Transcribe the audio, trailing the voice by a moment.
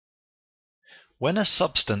When a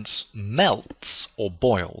substance melts or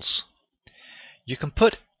boils, you can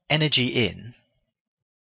put energy in.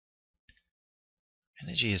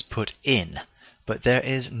 Energy is put in, but there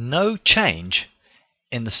is no change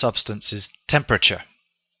in the substance's temperature.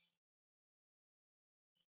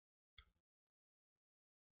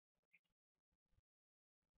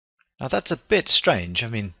 Now that's a bit strange. I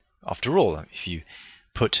mean, after all, if you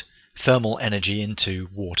put thermal energy into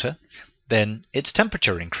water, then its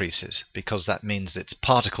temperature increases, because that means its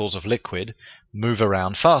particles of liquid move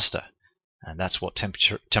around faster. And that's what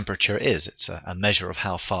temperature is. It's a measure of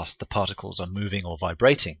how fast the particles are moving or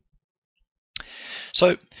vibrating.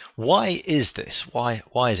 So why is this? Why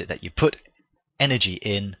is it that you put energy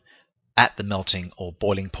in at the melting or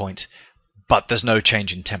boiling point, but there's no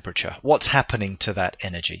change in temperature? What's happening to that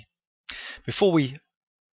energy? Before we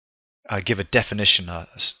give a definition,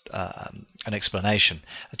 an explanation,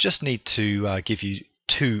 I just need to give you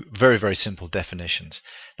two very, very simple definitions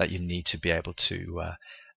that you need to be able to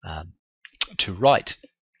write.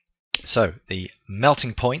 So the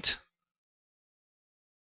melting point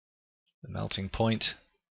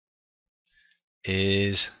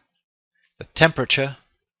is the temperature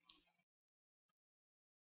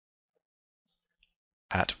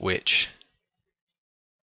at which,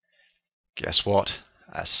 guess what,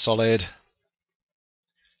 a solid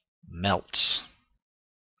melts,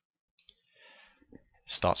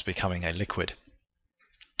 starts becoming a liquid.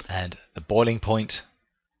 And the boiling point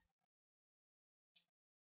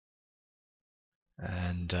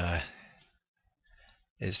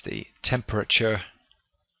is the temperature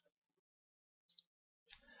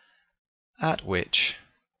at which,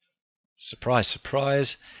 surprise,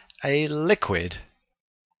 surprise, a liquid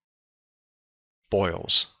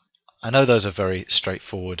boils. I know those are very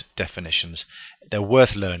straightforward definitions. They're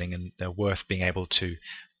worth learning, and they're worth being able to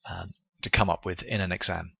come up with in an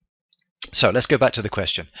exam. So let's go back to the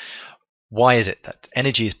question. Why is it that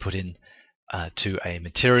energy is put in to a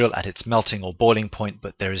material at its melting or boiling point,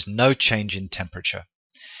 but there is no change in temperature?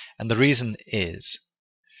 And the reason is,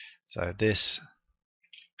 so this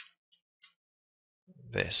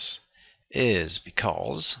is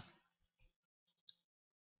because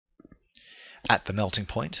at the melting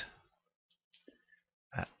point,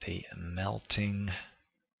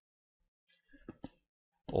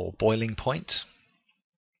 or boiling point,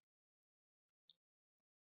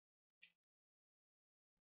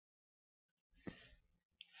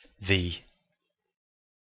 the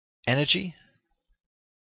energy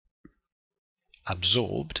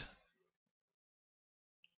absorbed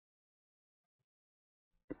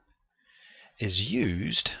is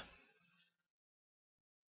used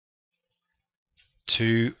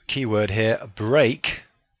to, keyword here, break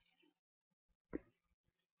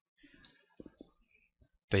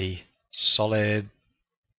the solid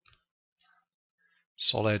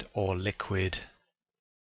or liquid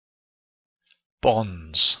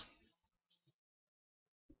bonds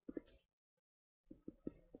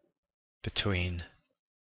between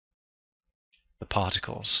the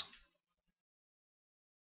particles.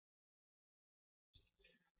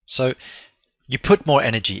 So you put more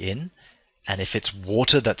energy in, and if it's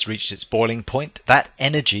water that's reached its boiling point, that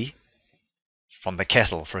energy from the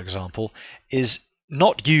kettle, for example, is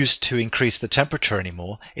not used to increase the temperature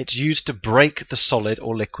anymore. It's used to break the solid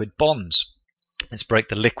or liquid bonds. It's break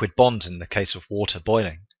the liquid bonds, in the case of water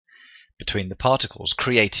boiling, between the particles,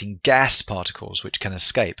 creating gas particles which can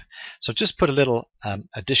escape. So just put a little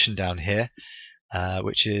addition down here,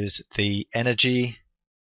 which is the energy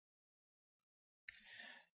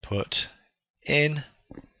put in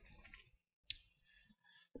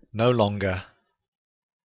no longer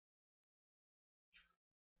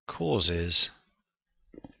causes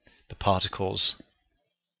the particles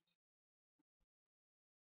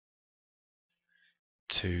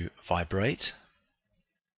to vibrate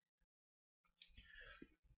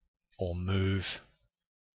or move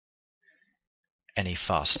any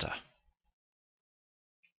faster.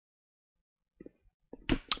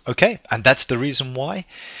 Okay, and that's the reason why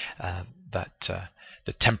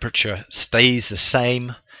the temperature stays the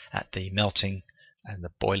same at the melting and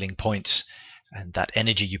the boiling points, and that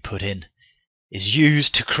energy you put in is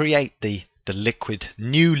used to create the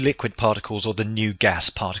new liquid particles or the new gas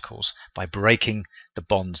particles by breaking the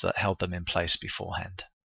bonds that held them in place beforehand.